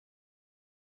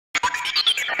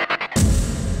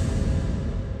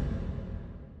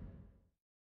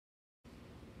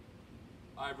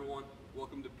everyone,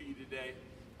 welcome to P today.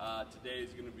 Today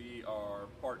is going to be our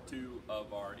part 2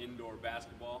 of our indoor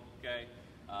basketball. Okay,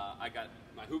 I got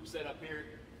my hoop set up here.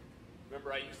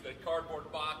 Remember, I used the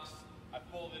cardboard box. I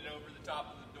folded it over the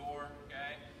top of the door.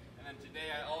 Okay, and then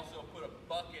today I also put a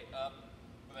bucket up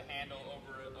with a handle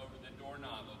over the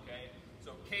doorknob. Okay,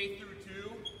 so K through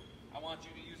 2, I want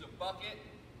you to use a bucket.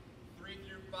 3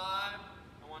 through 5,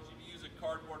 I want you to use a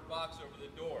cardboard box over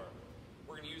the door.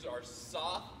 We're going to use our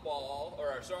softball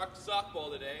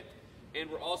today, and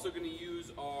we're also going to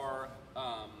use our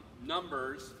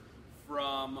numbers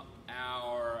from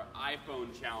our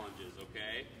iPhone challenges,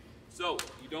 okay? So,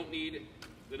 you don't need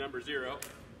the number 0.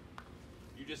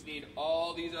 You just need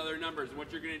all these other numbers. And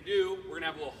what you're going to do, we're going to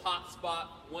have a little Hotspot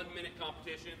 1-minute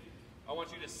competition. I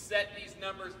want you to set these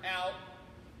numbers out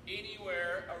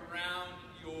anywhere around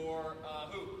your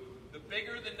hoop. The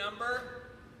bigger the number,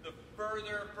 the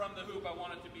further from the hoop I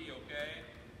want it to be, okay?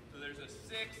 So there's a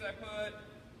 6 I put.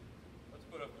 Let's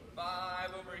put a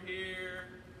 5 over here.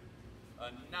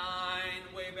 A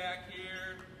 9 way back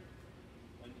here.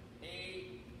 An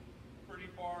 8 pretty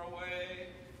far away.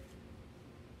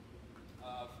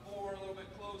 4 a little bit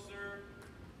closer.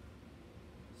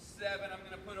 7 I'm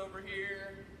going to put over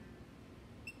here.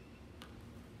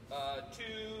 2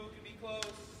 can be close.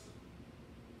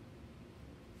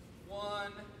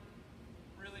 1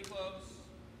 really close,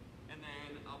 and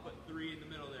then I'll put 3 in the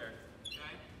middle there,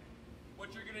 okay?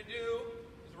 What you're gonna do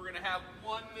is we're gonna have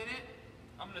 1 minute.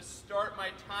 I'm gonna start my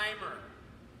timer.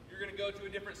 You're gonna go to a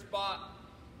different spot,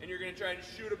 and you're gonna try to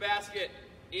shoot a basket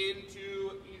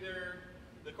into either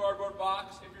the cardboard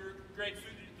box if you're grades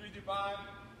 3 through 5,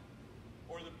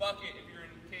 or the bucket if you're in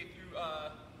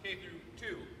K through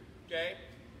 2, okay?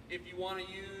 If you wanna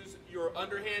use your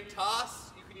underhand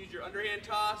toss, you can use your underhand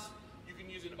toss. You can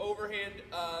use an overhand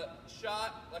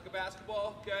shot, like a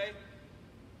basketball, okay?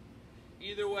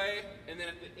 Either way, and then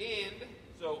at the end,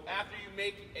 so after you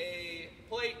make a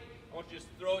plate, I want you to just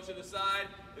throw it to the side,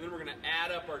 and then we're gonna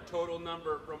add up our total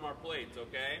number from our plates,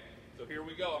 okay? So here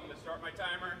we go. I'm gonna start my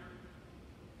timer.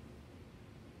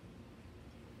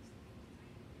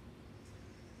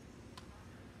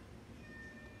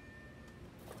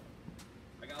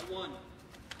 I got 1.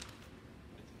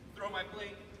 Throw my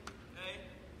plate, okay?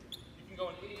 You can go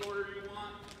in any order you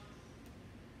want.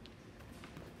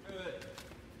 Good.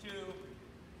 2.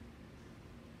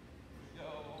 We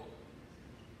go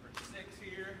for 6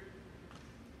 here.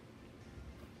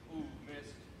 Ooh,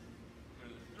 missed. Go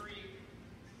to the 3.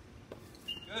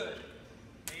 Good.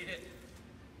 Made it.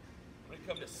 I'm going to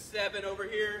come to 7 over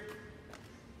here.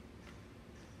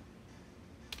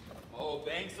 Oh,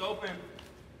 bank's open.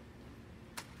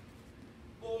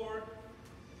 4.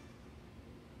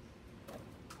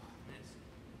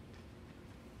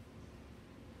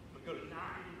 Go to 9.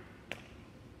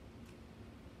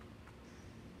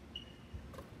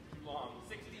 Too long.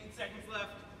 16 seconds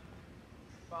left.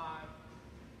 5.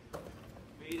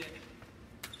 Made it.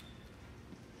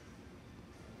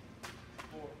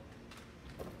 4.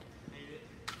 Made it.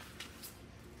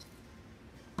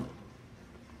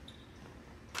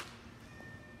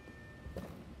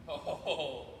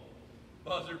 Oh,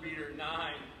 buzzer beater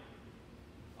 9.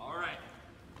 All right.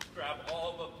 Grab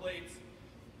all the plates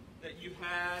that you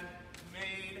had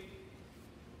made.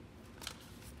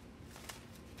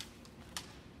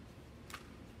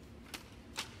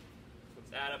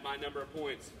 Let's add up my number of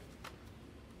points.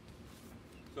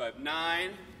 So I have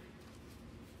 9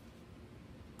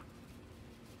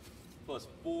 plus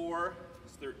 4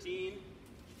 is 13,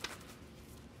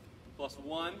 plus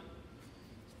 1 is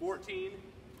 14,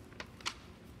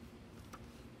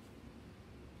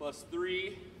 plus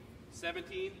 3,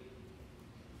 17,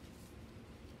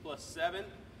 plus 7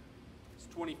 is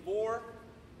 24,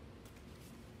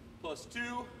 plus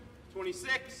 2,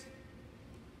 26,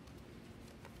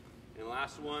 and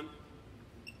last one,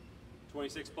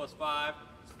 26 plus 5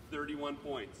 is 31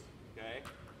 points, okay?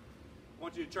 I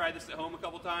want you to try this at home a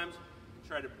couple times.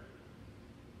 Try to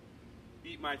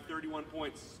beat my 31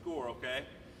 points score, okay?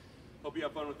 Hope you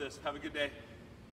have fun with this. Have a good day.